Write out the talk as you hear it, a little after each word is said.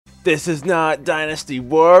This is not Dynasty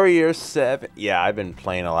Warriors 7. Yeah, I've been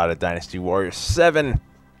playing a lot of Dynasty Warriors 7.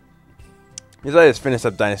 Because I just finished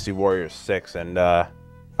up Dynasty Warriors 6 and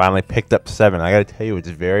finally picked up 7. I gotta tell you, it's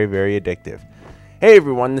very, very addictive. Hey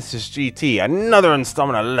everyone, this is GT. Another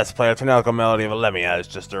installment of Let's Play. A tonelico melody of Lemmy has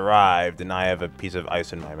just arrived, and I have a piece of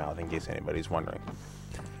ice in my mouth in case anybody's wondering.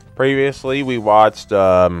 Previously, we watched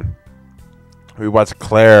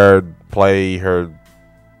Claire play her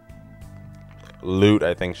loot.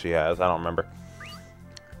 I think she has. I don't remember.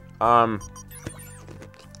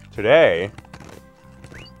 Today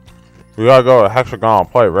we gotta go to Hexagon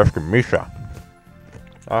and play Rescue Misha.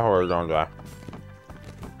 That's what we're gonna do.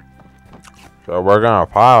 So we're gonna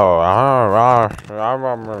follow.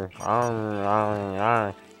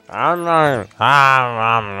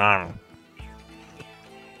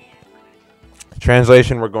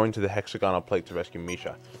 Translation: we're going to the hexagonal plate to rescue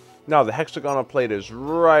Misha. Now the hexagonal plate is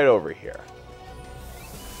right over here.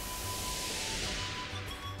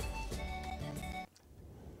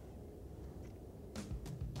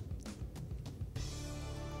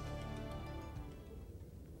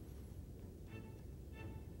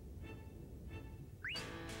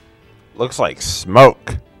 Looks like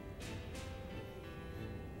smoke.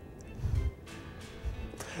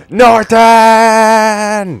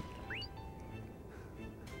 Norton!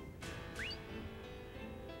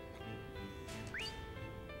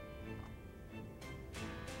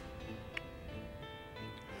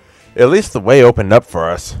 At least the way opened up for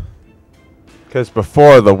us. Because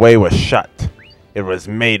before the way was shut, it was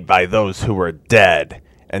made by those who were dead,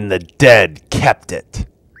 and the dead kept it.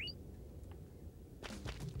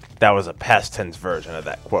 That was a past tense version of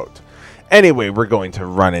that quote. Anyway, we're going to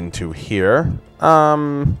run into here.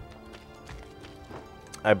 I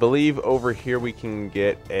believe over here we can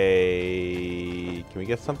get a... Can we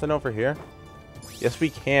get something over here? Yes,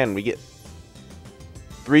 we can. We get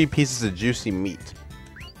 3 pieces of juicy meat.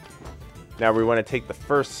 Now we want to take the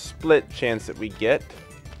first split chance that we get.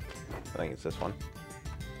 I think it's this one.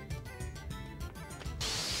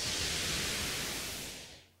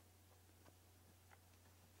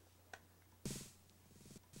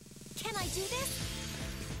 Can I do this?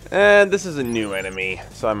 And this is a new enemy,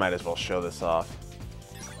 so I might as well show this off.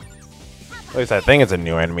 At least I think it's a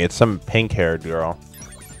new enemy. It's some pink-haired girl.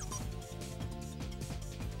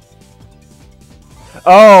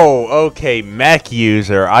 Oh, okay, mech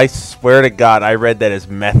user. I swear to God, I read that as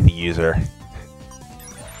meth user.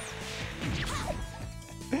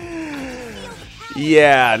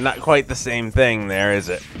 Yeah, not quite the same thing there, is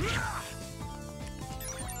it?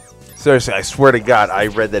 Seriously, I swear to God, I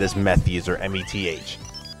read that as meth user, M-E-T-H.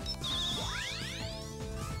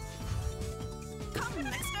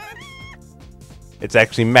 It's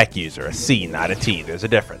actually mech user, a C, not a T. There's a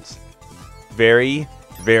difference. Very,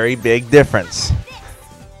 very big difference.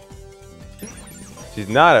 She's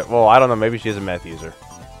not a... Well, I don't know. Maybe she is a meth user.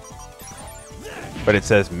 But it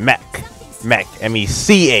says mech. Mech.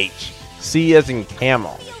 M-E-C-H. C as in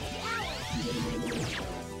camel.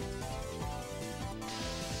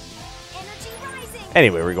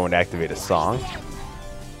 Anyway, we're going to activate a song.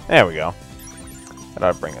 There we go.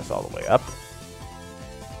 That'll bring us all the way up.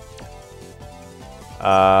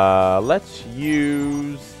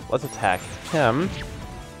 Let's attack him.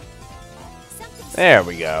 There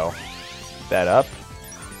we go. That up.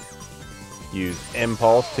 Use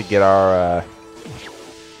impulse to get our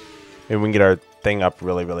maybe we can get our thing up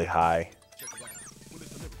really, really high.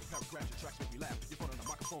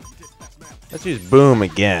 Let's use boom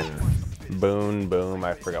again. Boom, boom.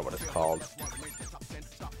 I forgot what it's called.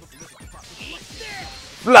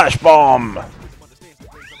 Flash bomb.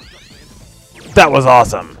 That was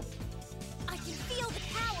awesome. I can feel the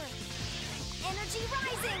power. Energy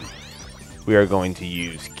rising. We are going to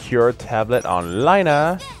use Cure Tablet on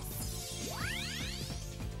Lina.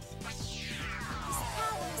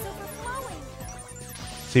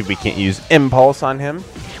 See if we can't use Impulse on him.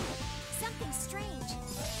 Something strange.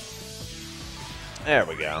 There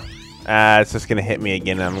we go. It's just going to hit me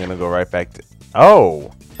again, and I'm going to go right back to... Oh!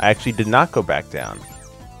 I actually did not go back down.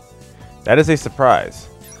 That is a surprise.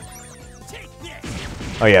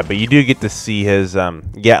 Oh yeah, but you do get to see his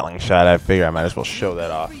Gatling shot. I figure I might as well show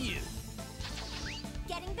that off.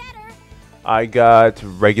 Getting better. I got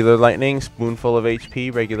regular lightning, spoonful of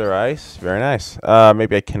HP, regular ice. Very nice.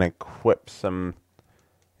 Maybe I can equip some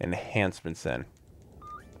enhancements in.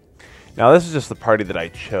 Now this is just the party that I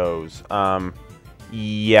chose.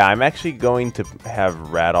 Yeah, I'm actually going to have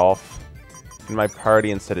Radolf in my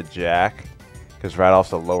party instead of Jack, because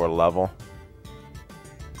Radolf's a lower level.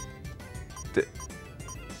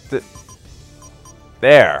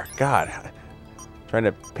 There, God, trying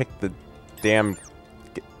to pick the damn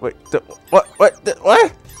Wait, what?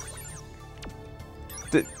 What?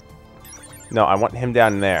 No, I want him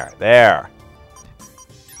down there. There.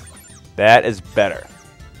 That is better.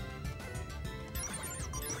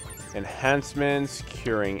 Enhancements,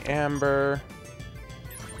 curing amber.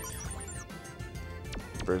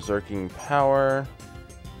 Berserking power.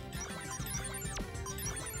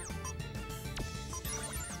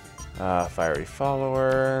 Fiery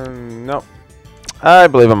follower. Nope. I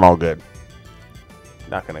believe I'm all good.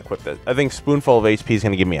 Not going to equip this. I think Spoonful of HP is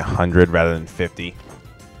going to give me 100 rather than 50.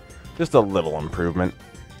 Just a little improvement.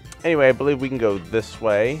 Anyway, I believe we can go this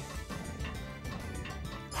way.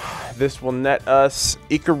 This will net us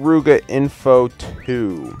Ikaruga Info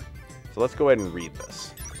 2. So let's go ahead and read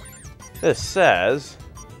this. This says...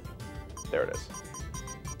 There it is.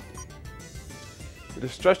 The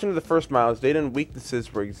destruction of the first miles, data and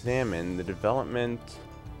weaknesses were examined. The development...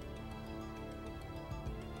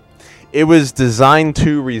 It was designed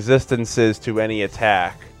to resistances to any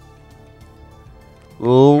attack.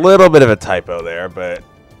 Little bit of a typo there, but...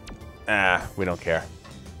 we don't care.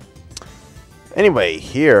 Anyway,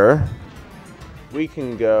 here... We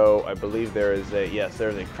can go... I believe there is a... Yes,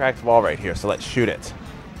 there's a cracked wall right here, so let's shoot it.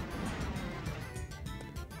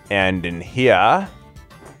 And in here...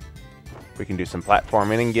 We can do some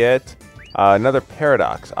platforming and get another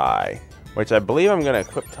Paradox Eye, which I believe I'm going to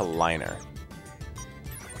equip to Liner.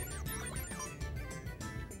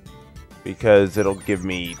 Because it'll give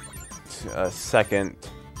me a second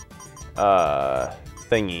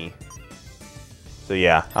thingy. So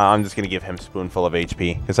yeah, I'm just going to give him Spoonful of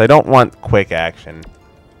HP, because I don't want quick action.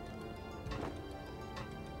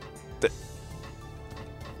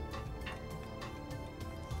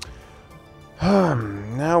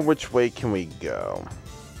 Now which way can we go?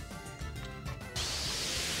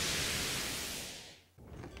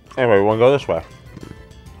 Anyway, we want to go this way.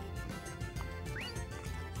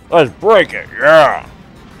 Let's break it, yeah!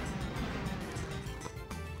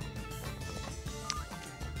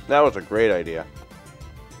 That was a great idea.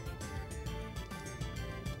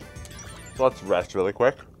 So let's rest really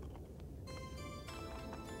quick.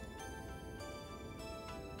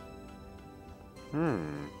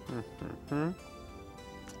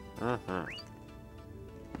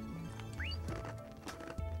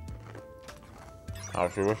 I'll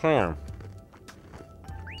see what's saying.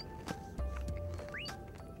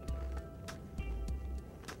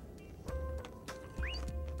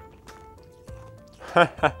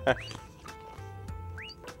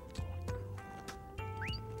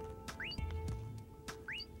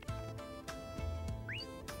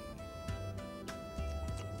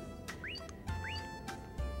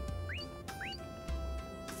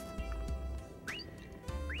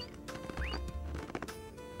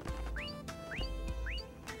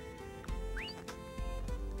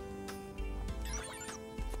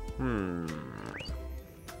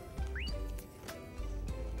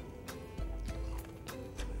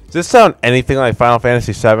 Does this sound anything like Final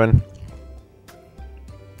Fantasy VII?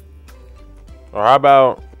 Or how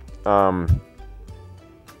about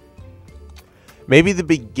maybe the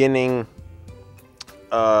beginning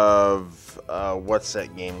of what's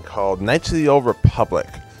that game called? Knights of the Old Republic,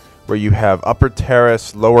 where you have upper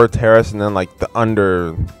terrace, lower terrace, and then like the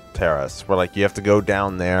under terrace, where like you have to go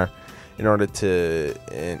down there in order to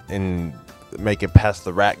and make it past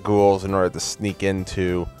the rat ghouls in order to sneak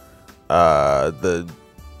into the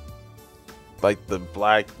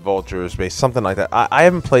black vultures base, something like that. I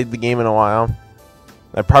haven't played the game in a while.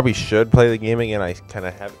 I probably should play the game again. I kind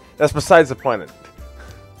of have. That's besides the point.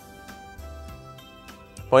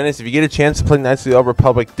 Point is, if you get a chance to play Knights of the Old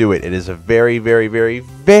Republic, do it. It is a very, very, very,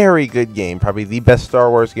 very good game. Probably the best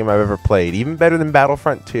Star Wars game I've ever played. Even better than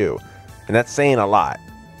Battlefront 2. And that's saying a lot.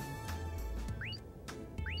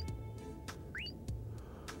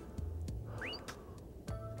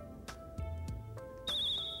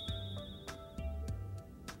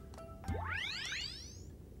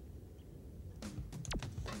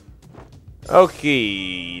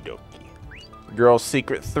 Okie dokie. Girl's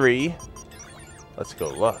Secret 3. Let's go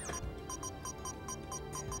look.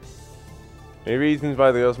 Many reasons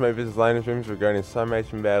why the girls might visit line streams regarding some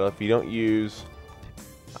action battle if you don't use...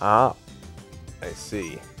 I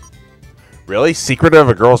see. Really? Secret of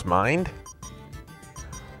a Girl's Mind?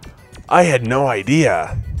 I had no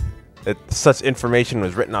idea that such information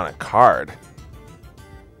was written on a card.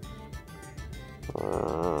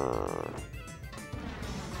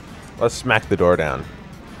 Let's smack the door down.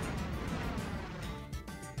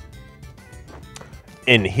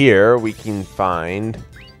 In here, we can find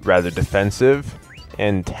rather defensive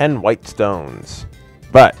and 10 white stones.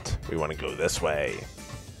 But we want to go this way.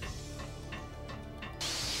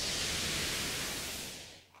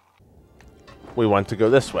 we want to go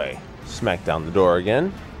this way. Smack down the door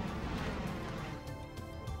again.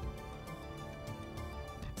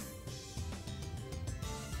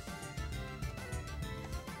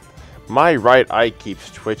 My right eye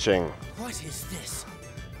keeps twitching. What is this?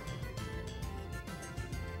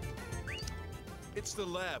 It's the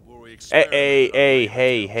lab where we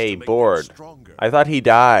Hey, bored. I thought he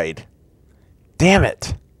died. Damn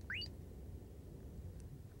it.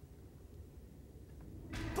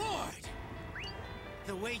 Bored!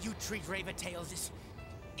 The way you treat Raven-tails is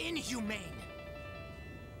inhumane.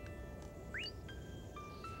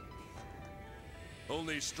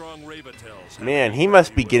 Only strong Raven-tails. Man, he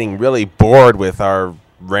must be getting really bored with our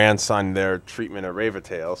rants on their treatment of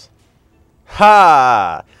Raven-tails.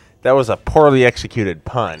 Ha! That was a poorly executed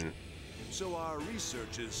pun. So our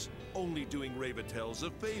research is only doing Raven-tails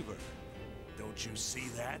a favor. Don't you see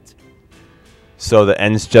that? So the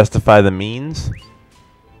ends justify the means?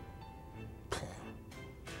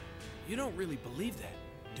 You don't really believe that,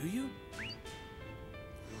 do you?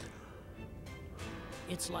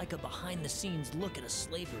 It's like a behind-the-scenes look at a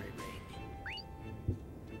slavery ring.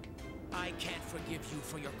 I can't forgive you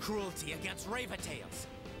for your cruelty against Raven-tails.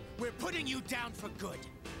 We're putting you down for good.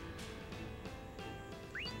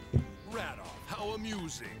 Radoff, how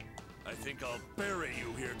amusing. I think I'll bury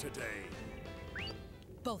you here today.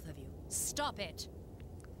 Both of you, stop it.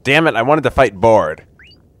 Damn it, I wanted to fight Bored.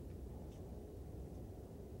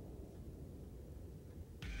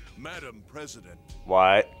 Madam President.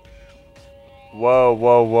 What? Whoa,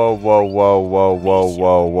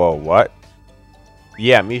 what?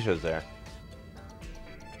 Yeah, Misha's there.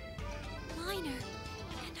 Minor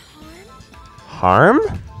and Harm?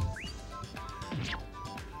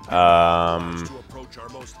 Harm? To approach our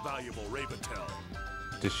most valuable Raven-tail.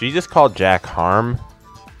 Did she just call Jack Harm?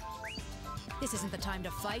 This isn't the time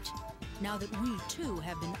to fight. Now that we too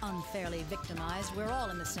have been unfairly victimized, we're all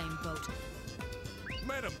in the same boat.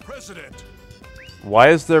 Madam President. Why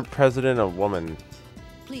is their president a woman?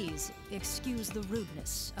 Please excuse the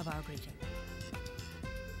rudeness of our greeting.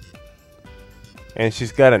 And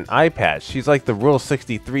she's got an eye patch. She's like the Rule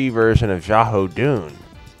 63 version of Jaho Dune.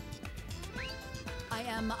 I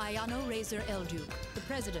am Ayano Razor Elduke, the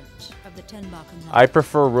president of the Tenbaku. I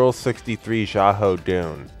prefer Rule 63 Jaho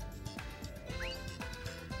Dune.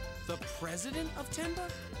 The president of Tenba?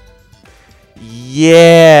 Yeah,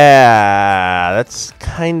 that's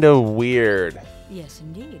kind of weird. Yes,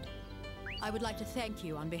 indeed. I would like to thank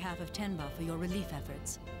you on behalf of Tenba for your relief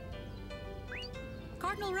efforts.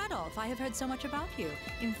 Cardinal Radolf, I have heard so much about you.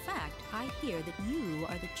 In fact, I hear that you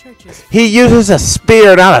are the church's... He uses a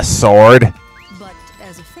spear, not a sword. But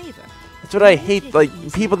as a favor... That's what I hate. Like,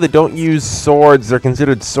 people that don't use swords, they're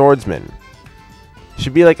considered swordsmen.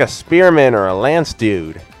 Should be like a spearman or a lance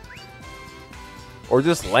dude. Or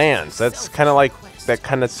just lance. That's kind of like... That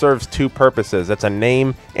kind of serves two purposes. That's a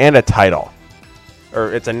name and a title.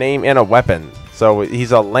 Or it's a name and a weapon. So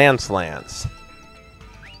he's a lance.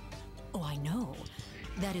 Oh, I know.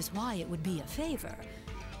 That is why it would be a favor.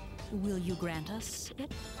 Will you grant us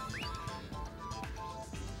it?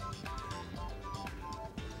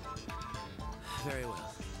 Very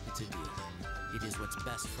well. It's a deal. It is what's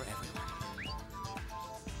best for everyone.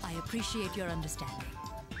 I appreciate your understanding.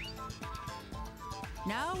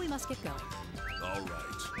 Now we must get going. All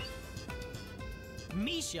right.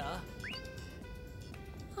 Misha?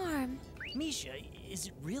 Harm. Misha, is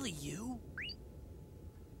it really you?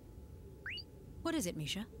 What is it,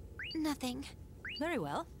 Misha? Nothing. Very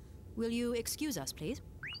well. Will you excuse us, please?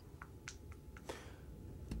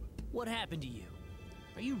 What happened to you?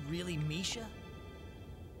 Are you really Misha?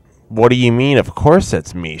 What do you mean? Of course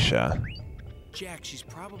it's Misha. Jack, she's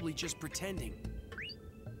probably just pretending.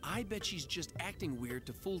 I bet she's just acting weird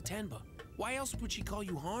to fool Tenba. Why else would she call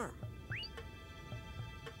you Harm?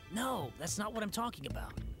 No, that's not what I'm talking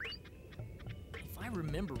about. If I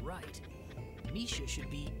remember right, Misha should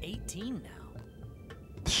be 18 now.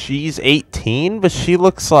 She's 18, but she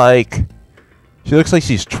looks like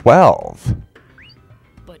she's 12.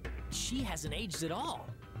 But she hasn't aged at all.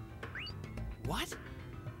 What?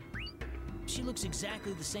 She looks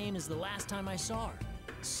exactly the same as the last time I saw her,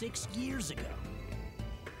 6 years ago.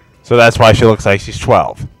 So that's why she looks like she's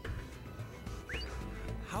 12.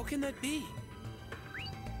 How can that be?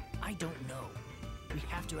 I don't know. We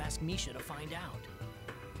have to ask Misha to find out.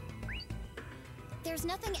 There's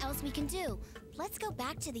nothing else we can do. Let's go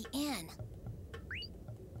back to the inn.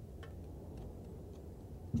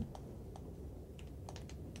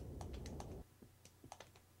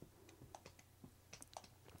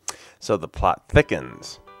 So the plot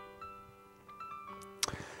thickens.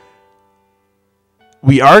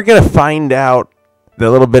 We are going to find out the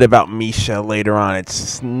little bit about Misha later on.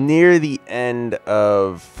 It's near the end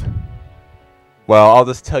of... Well, I'll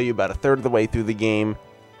just tell you about a third of the way through the game.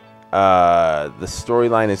 The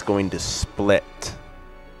storyline is going to split.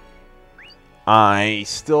 I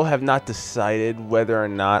still have not decided whether or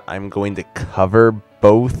not I'm going to cover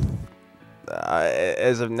both.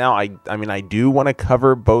 As of now, I mean, I do want to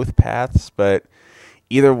cover both paths, but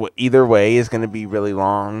either way is going to be really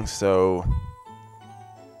long, so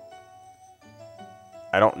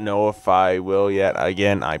I don't know if I will yet.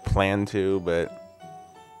 Again, I plan to, but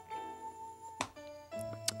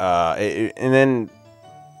and then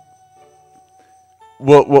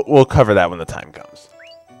we'll cover that when the time comes.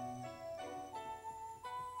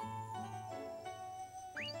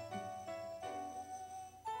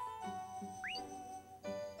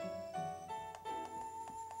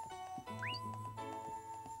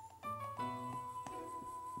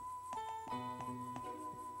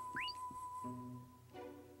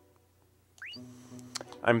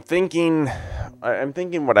 I'm thinking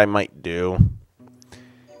what I might do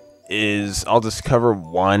is I'll just cover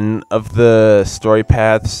one of the story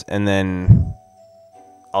paths, and then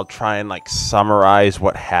I'll try and like summarize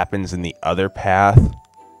what happens in the other path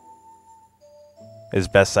as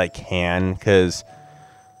best I can, because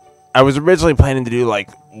I was originally planning to do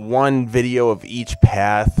like one video of each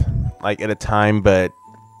path like at a time, but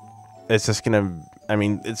it's just gonna, I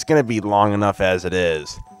mean, it's gonna be long enough as it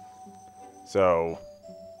is. So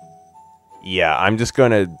yeah, I'm just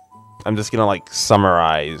gonna like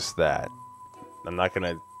summarize that. I'm not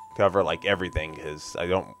gonna cover like everything, because I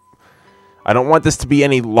don't want this to be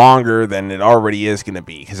any longer than it already is gonna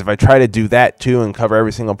be. Because if I try to do that too and cover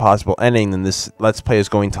every single possible ending, then this Let's Play is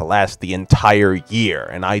going to last the entire year,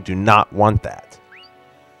 and I do not want that.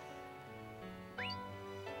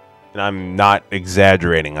 And I'm not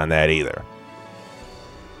exaggerating on that either.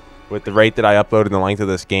 With the rate that I upload and the length of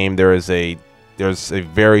this game, there's a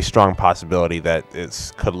very strong possibility that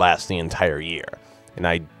it could last the entire year, and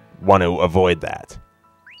I want to avoid that.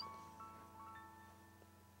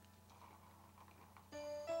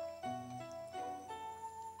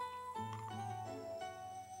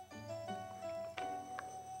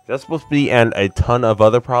 That's supposed to be and a ton of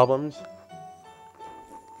other problems.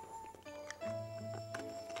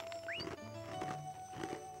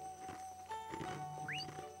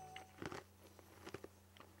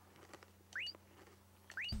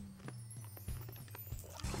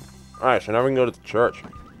 Alright, so now we can go to the church.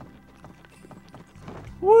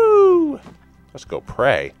 Woo! Let's go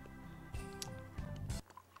pray.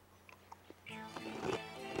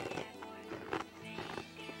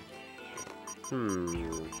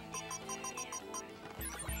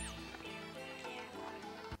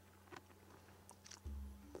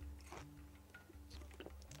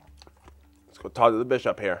 Let's go talk to the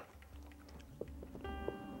bishop here.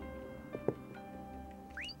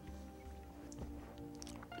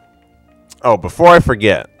 Oh, before I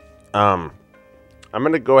forget, I'm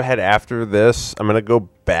going to go ahead after this. I'm going to go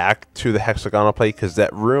back to the hexagonal plate, because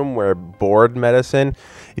that room where Board medicine,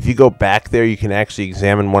 if you go back there, you can actually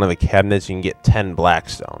examine one of the cabinets. You can get 10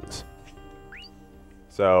 blackstones.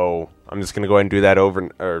 So I'm just going to go ahead and do that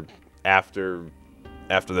after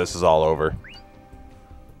this is all over.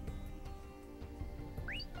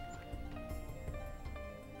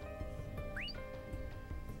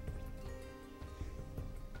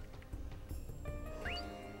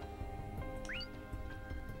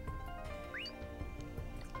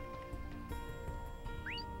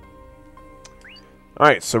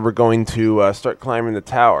 Alright, so we're going to start climbing the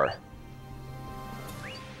tower.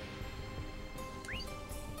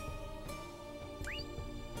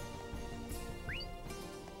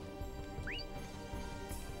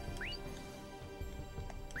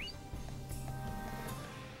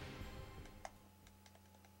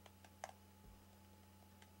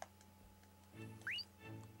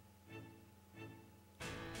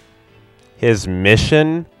 His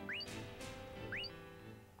mission?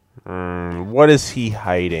 What is he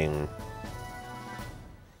hiding?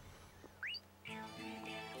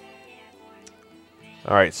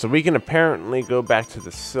 Alright, so we can apparently go back to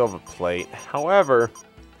the silver plate. However,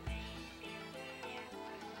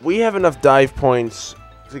 we have enough dive points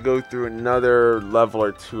to go through another level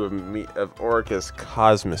or two of Orica's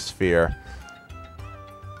Cosmosphere.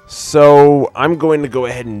 So I'm going to go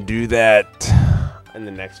ahead and do that in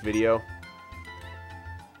the next video.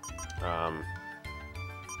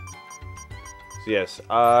 So yes,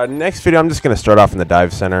 next video I'm just going to start off in the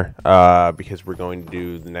dive center, because we're going to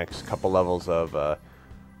do the next couple levels of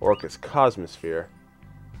Orica's Cosmosphere.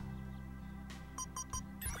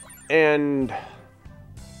 And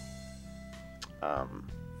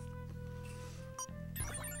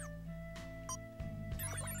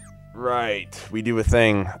Right, we do a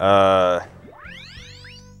thing.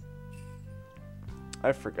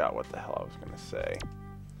 I forgot what the hell I was going to say.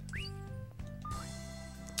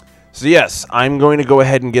 So yes, I'm going to go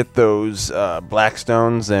ahead and get those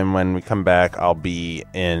Blackstones, and when we come back, I'll be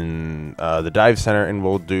in the dive center, and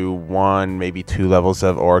we'll do 1, maybe 2 levels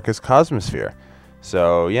of Orica's Cosmosphere.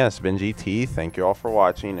 So yes, been GT. Thank you all for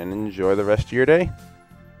watching, and enjoy the rest of your day.